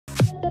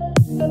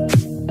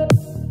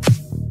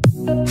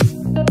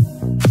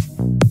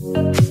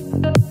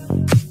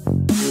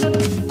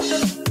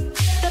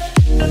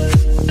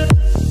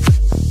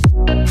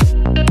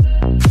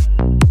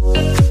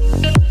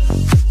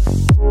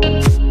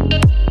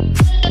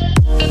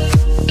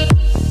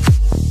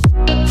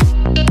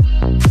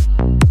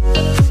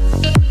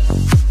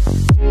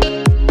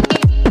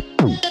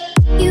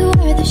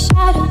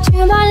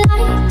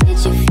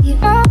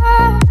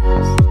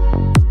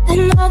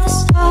Another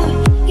star,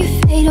 you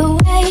fade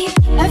away,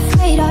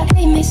 afraid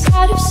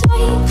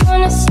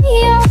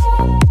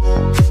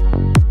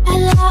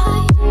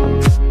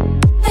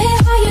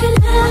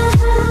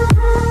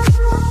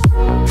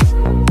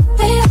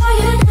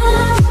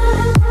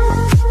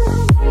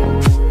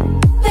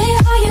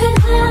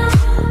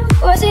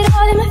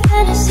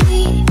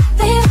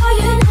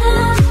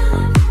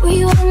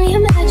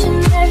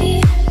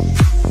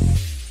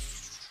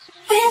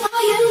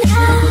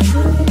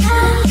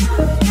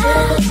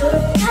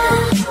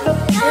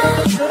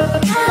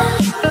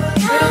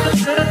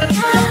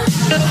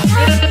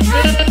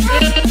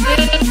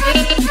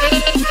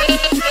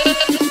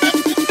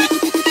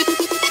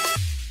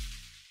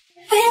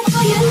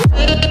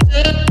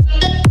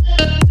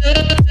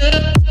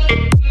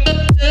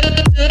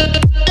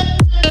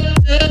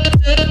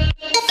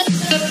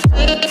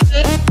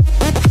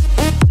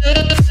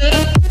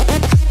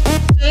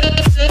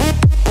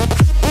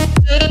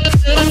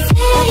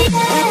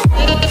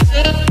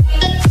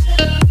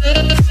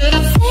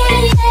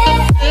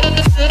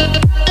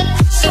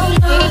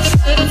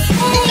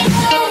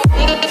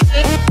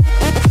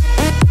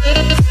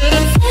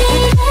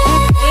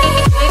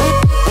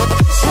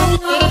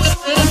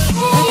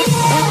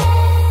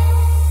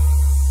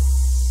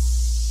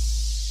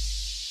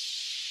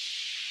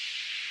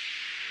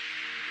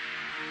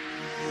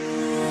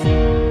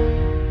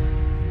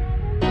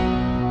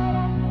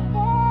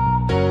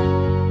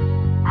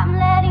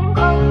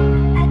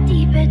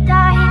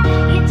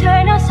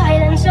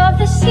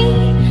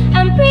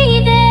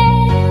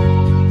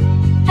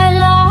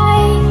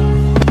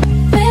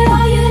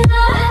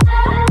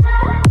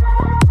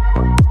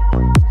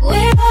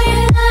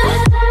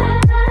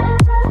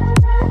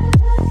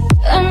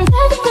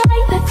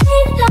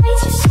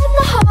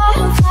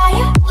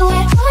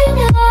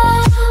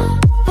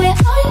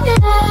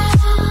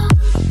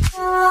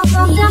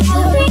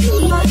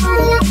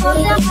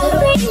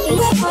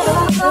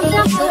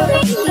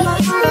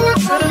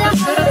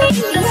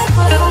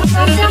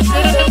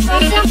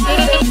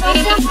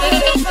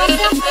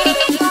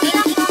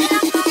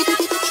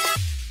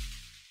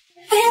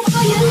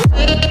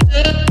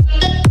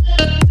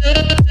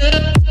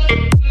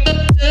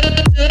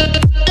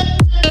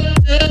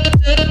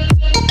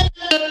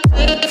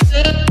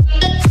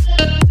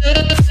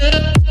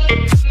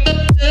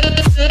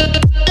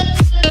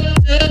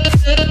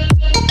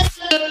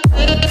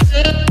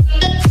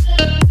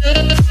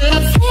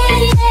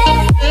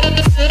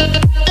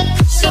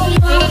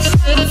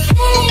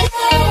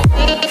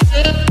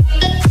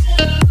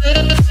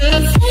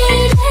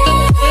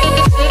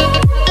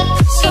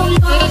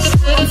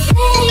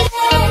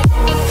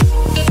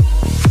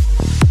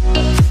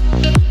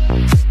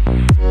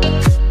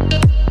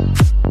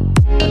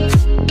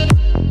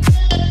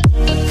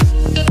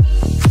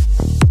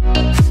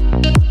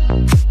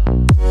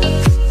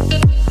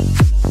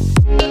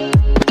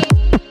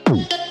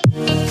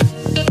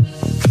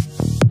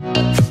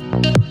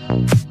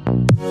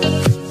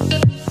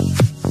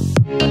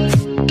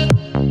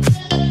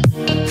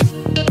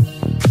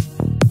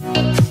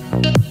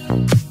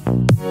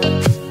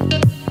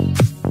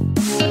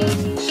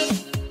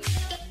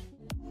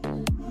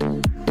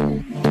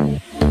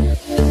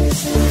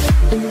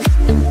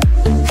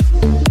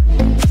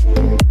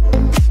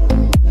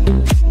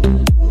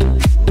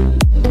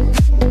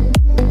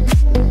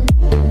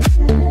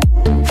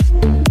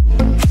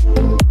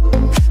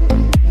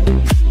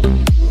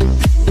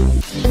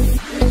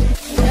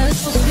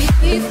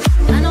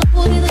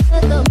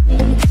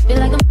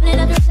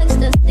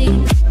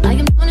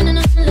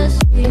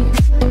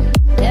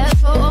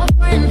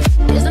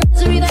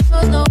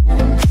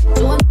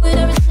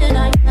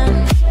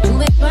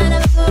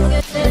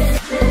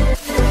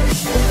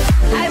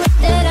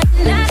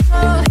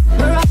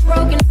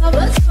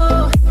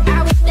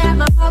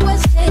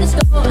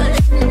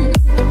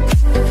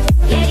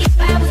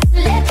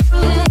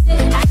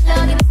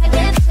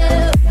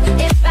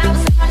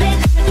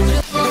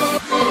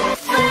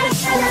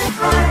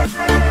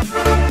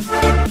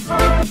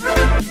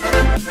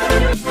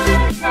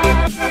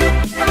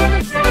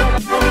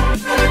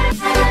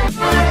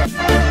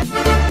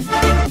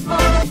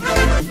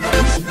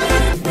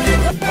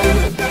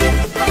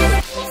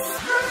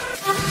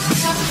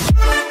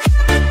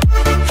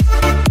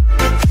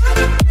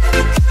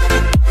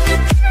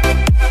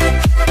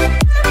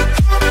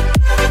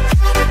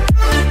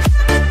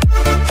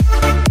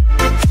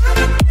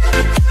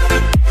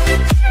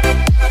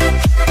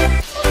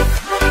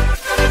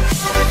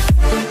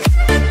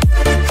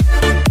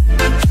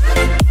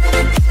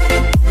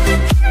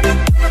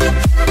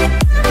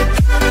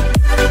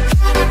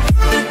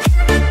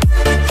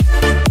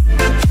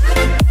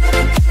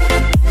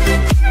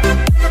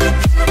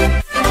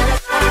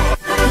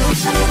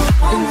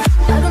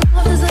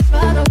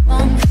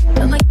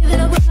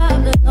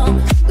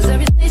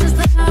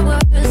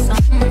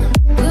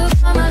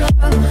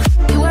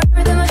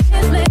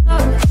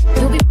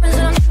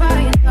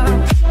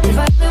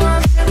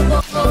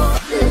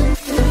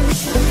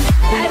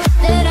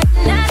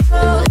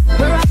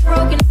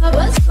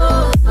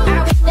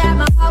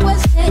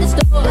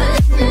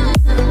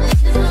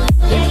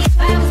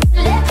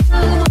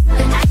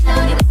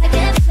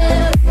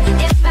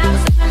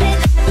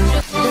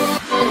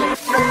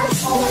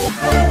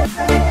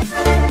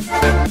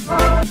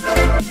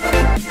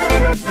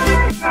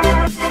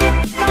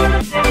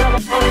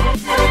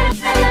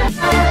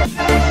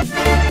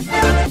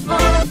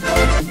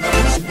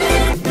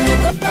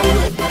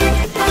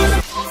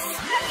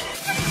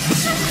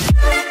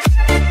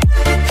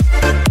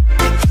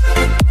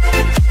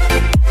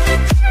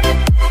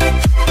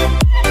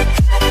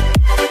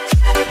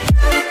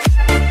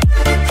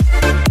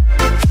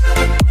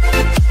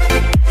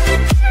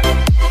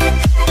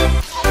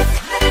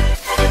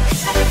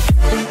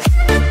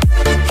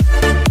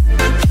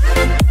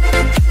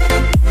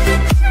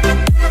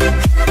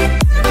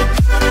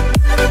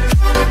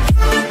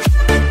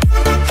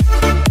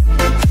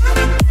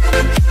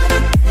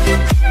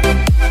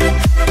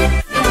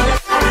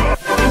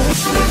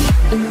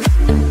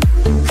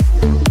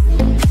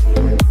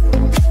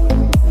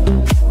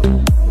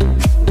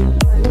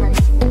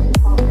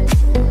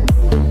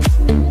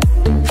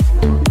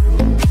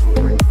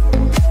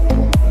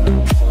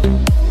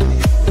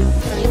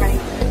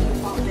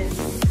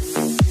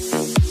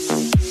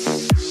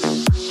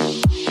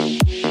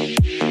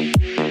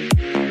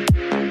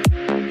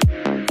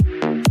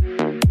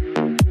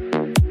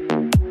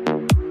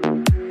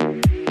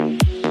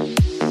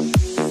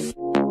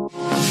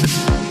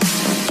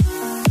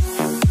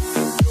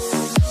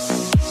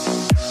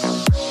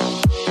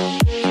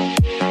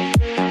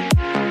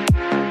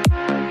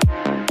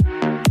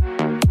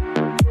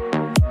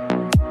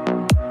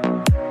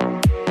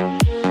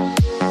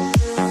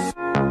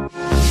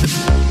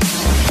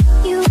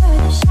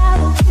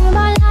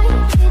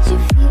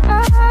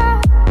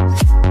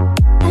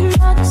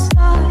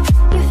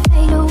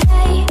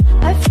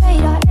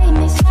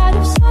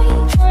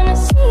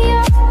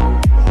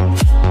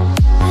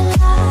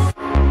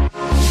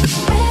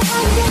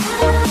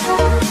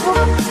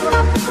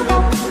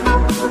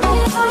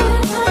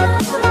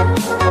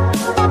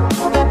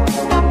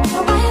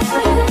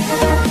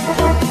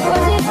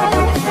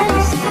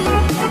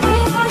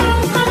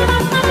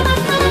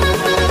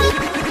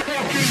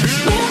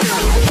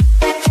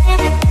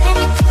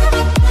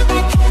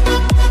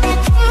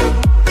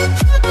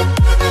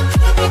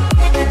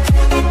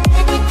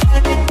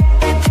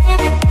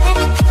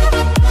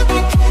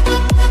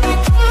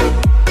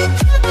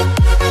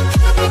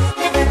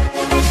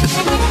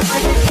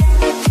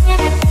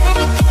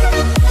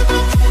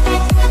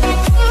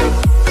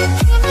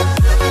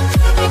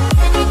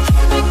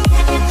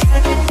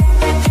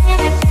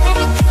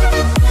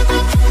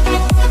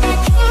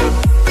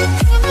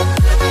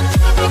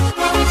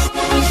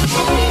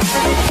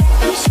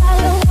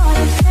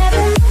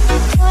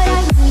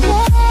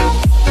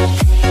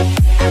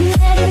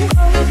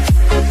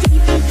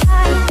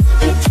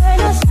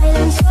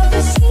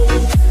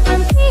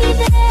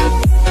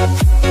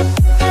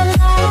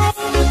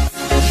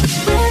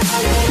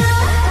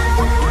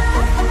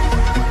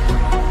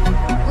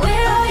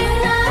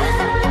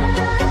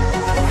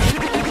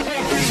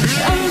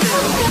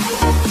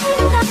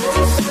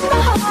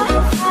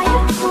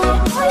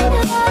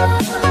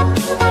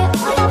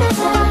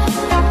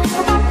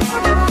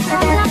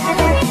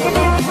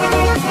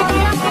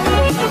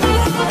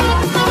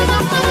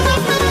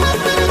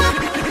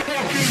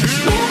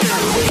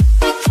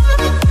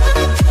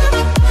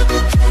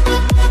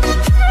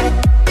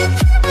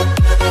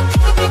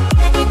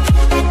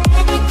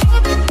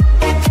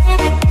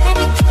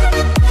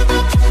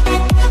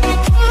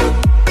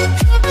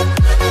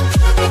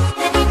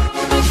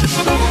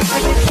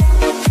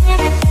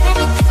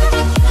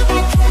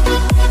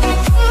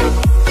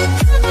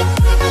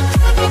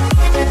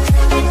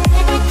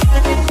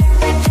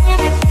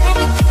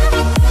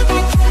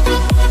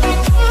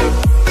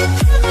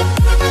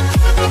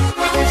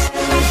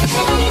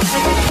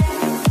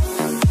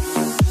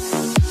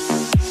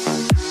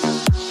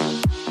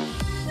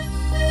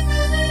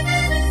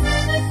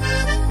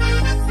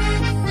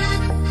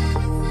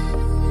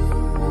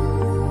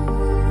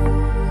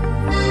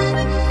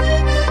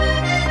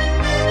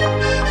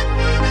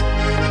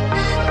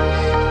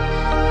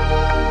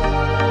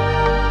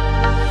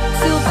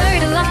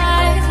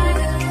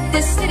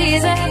This city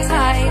is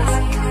airtight,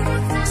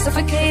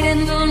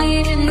 suffocating, lonely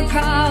in the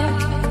crowd.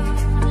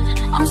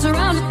 I'm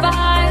surrounded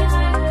by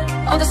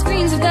all the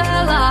screens of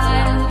their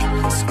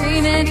lives,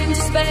 screaming into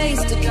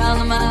space to drown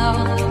them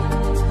out.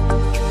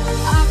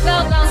 I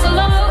fell down so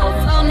low,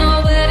 found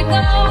nowhere to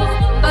go,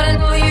 but I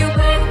know you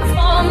wait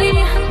for me,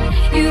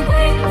 you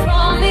wait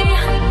for me.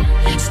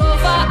 So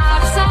far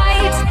out of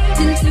sight,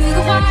 into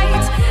the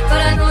white, but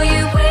I know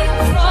you wait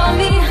for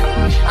me.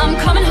 I'm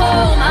coming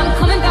home, I'm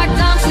coming back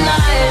down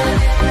tonight,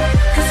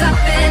 'cause I've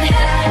been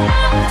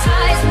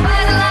hypnotized by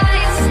the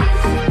lights.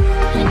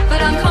 But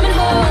I'm coming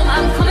home,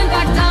 I'm coming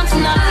back down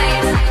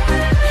tonight.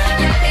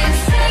 Yeah,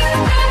 it's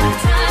taken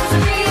time to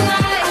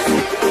realize,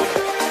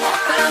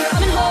 but I'm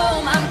coming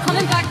home, I'm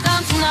coming back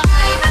down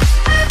tonight.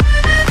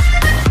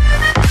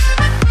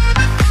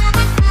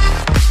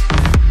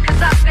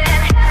 'Cause I've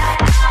been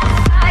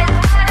hypnotized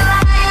by the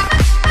lights.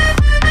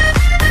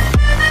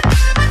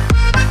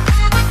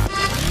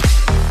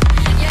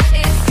 Yeah,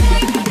 it's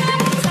taken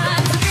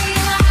time to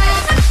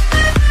realize,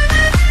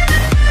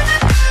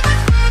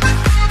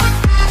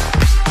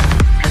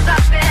 'cause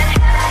I've been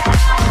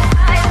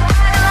hypnotized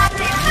by the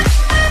lights.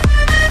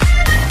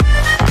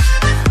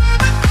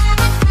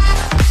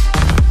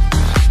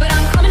 But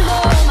I'm coming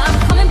home, I'm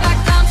coming back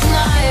down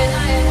tonight.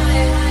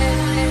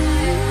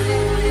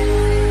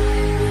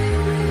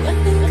 When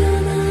they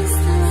gonna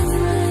stop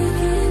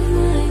breaking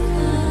my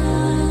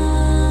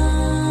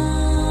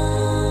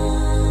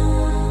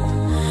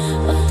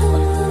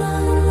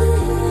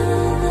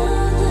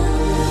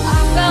I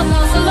felt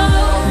down so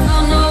low,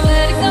 don't know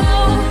where to go,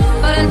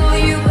 but I know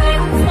you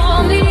wait for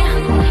me,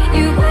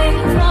 you wait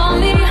for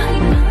me.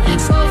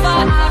 So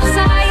far out of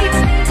sight,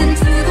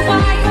 into the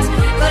white,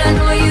 but I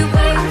know you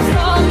wait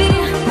for me.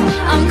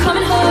 I'm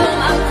coming home,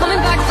 I'm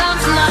coming back down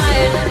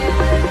tonight,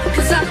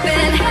 'cause I've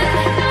been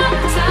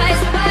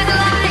hypnotized by the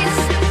lights.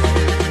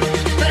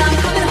 But I'm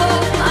coming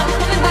home, I'm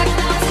coming back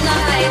down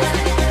tonight.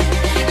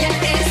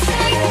 Yeah, it's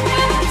taken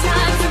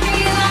time to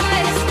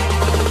realize,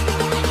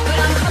 but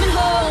I'm coming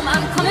home,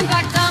 I'm coming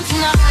back down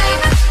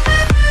tonight.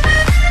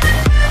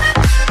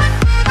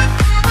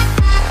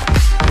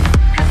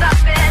 'Cause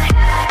I've been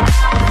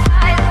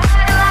hypnotized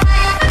by the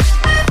lights.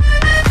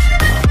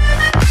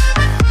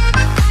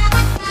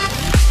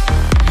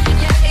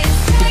 Yeah, it's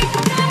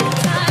taken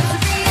time to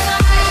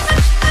realize,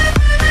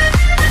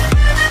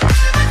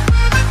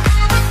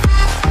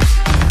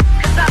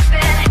 'cause I've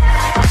been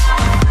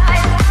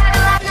hypnotized by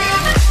the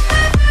lights.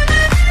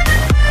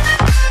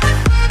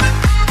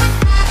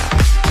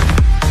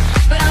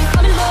 But I'm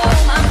coming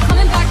home, I'm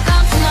coming back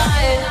down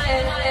tonight.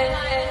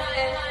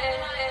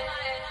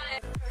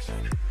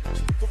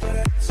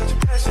 Such a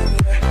passion,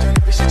 yeah. Turn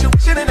every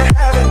situation into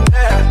heaven,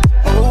 yeah.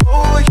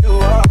 Oh, you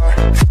are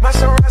my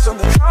sunrise on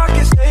the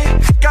darkest day.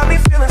 Got me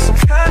feeling some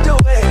kind of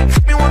way.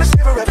 Make me wanna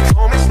savor every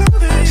moment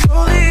slowly,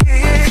 slowly.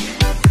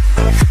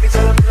 Me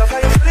telling me love how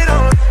you put it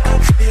on.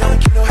 The only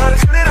you know how to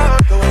turn it on.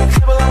 The way you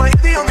nibble on my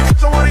ear, the only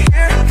words I wanna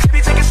hear.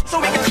 Baby, take it so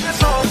we can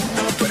dance on.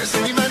 Tú eres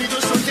el imán y yo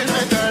soy el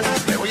metal.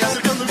 Me voy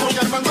acercando y voy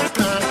armando el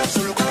plan.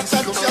 Solo con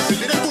pensarlo se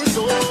acelera el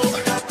pulso.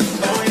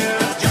 Oh yeah,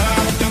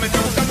 ya me está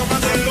gustando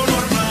más de lo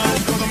normal.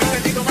 Todo mi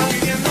apetito va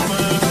pidiendo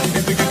más.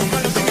 Estoy que con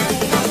manos en el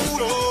tubo más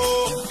puro.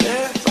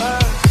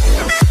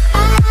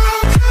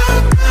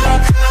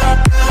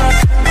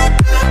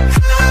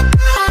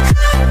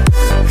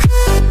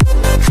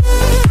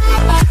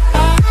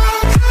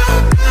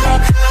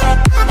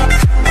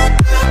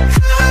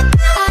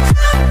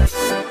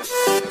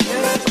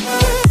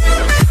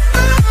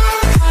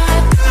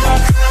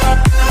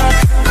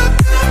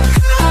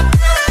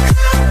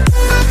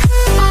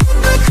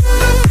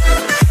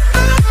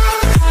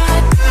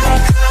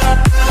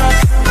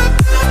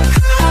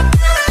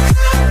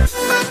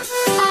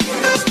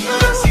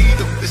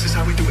 This is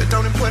how we do it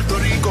down in Puerto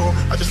Rico.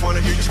 I just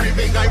wanna hear you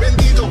screaming, ay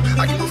bendito.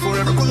 I can go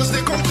forever cuando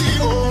esté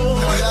contigo.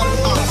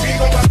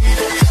 Sigo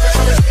partido,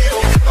 vestido,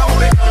 vamos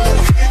dejando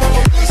contigo.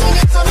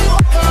 Enseñas a mi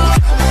boca,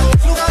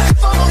 los lugares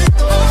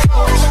favoritos.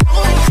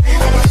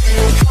 Sigo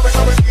partido,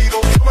 beso vestido,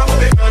 vamos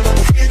dejando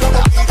contigo.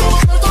 Hasta como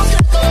muerto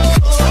siento,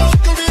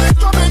 que olvides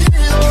tu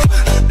apellido.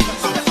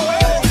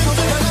 No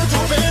te ganas tu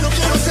pelo,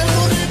 quiero ser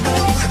tu ritmo.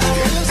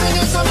 Que le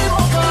enseñes a mi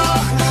boca,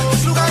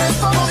 los lugares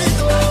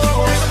favoritos.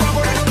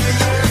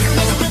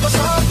 Déjame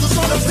sobrepasar tus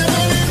horas de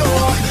peligro,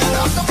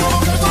 hasta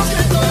provocar tus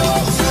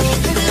gritos.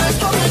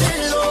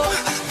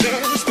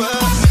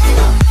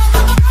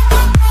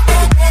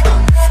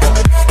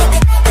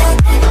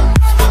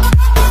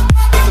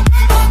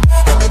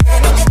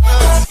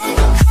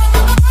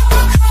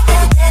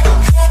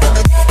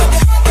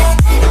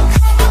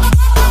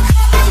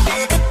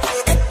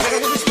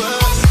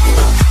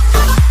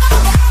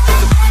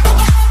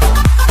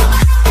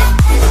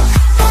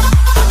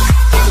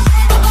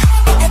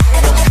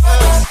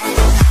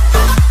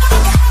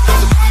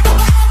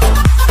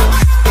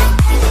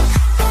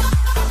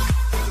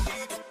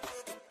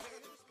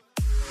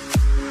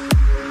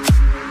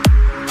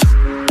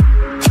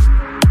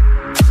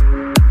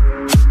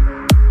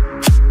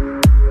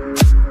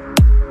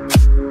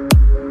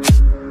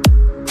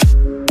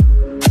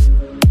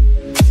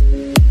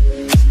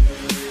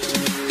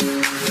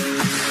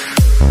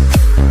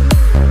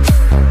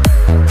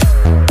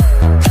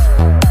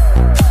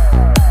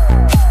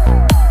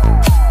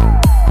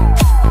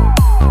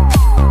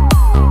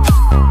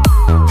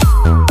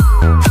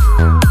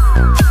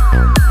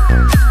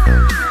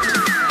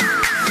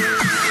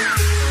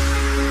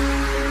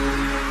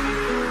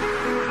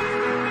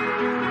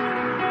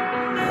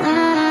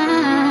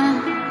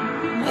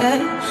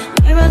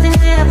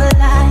 nothing ever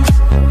lies.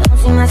 Don't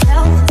see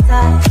myself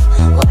inside.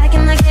 Why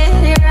can't I get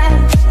it right?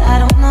 I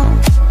don't know.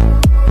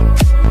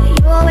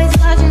 You always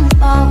watching me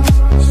fall.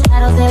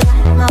 Shadows they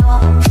line my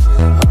wall.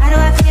 Why do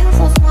I feel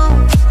so small?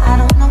 I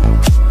don't know.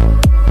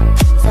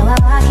 So I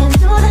walk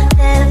into the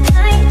dead of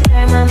night,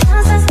 where my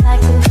monsters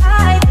like to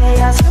hide.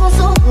 Yeah, I feel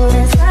so good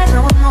inside.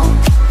 No, no.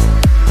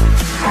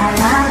 La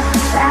la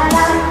la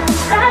la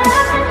la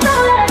la,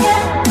 control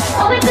again.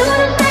 All we do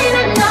is pain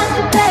and not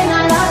to pain.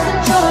 I lost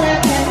control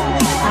again.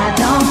 I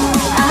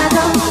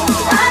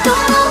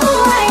don't know who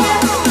I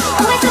am.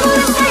 All we do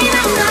is pain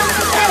and not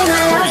to pain.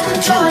 I lost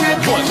control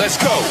again. Let's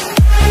go.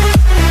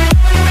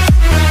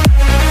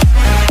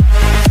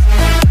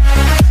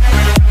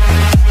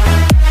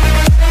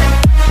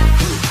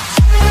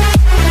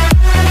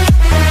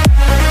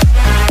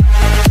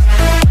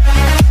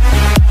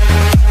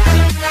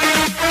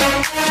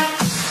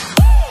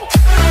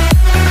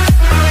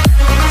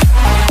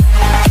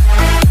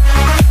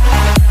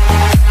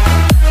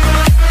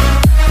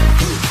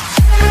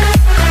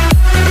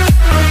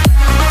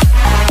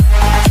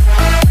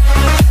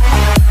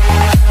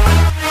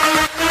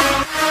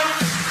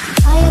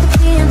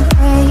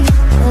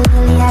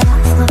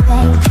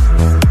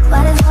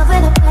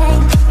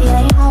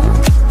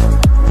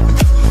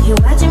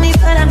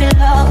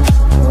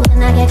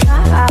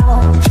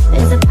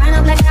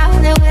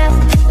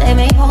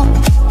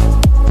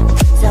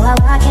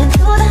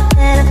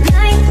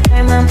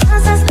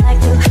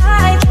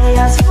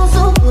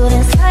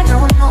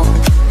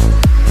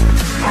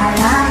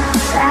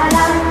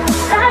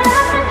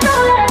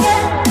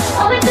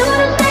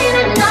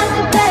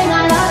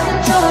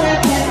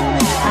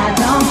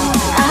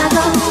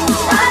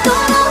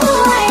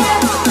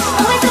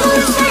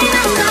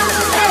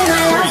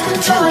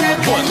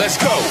 Let's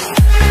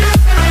go.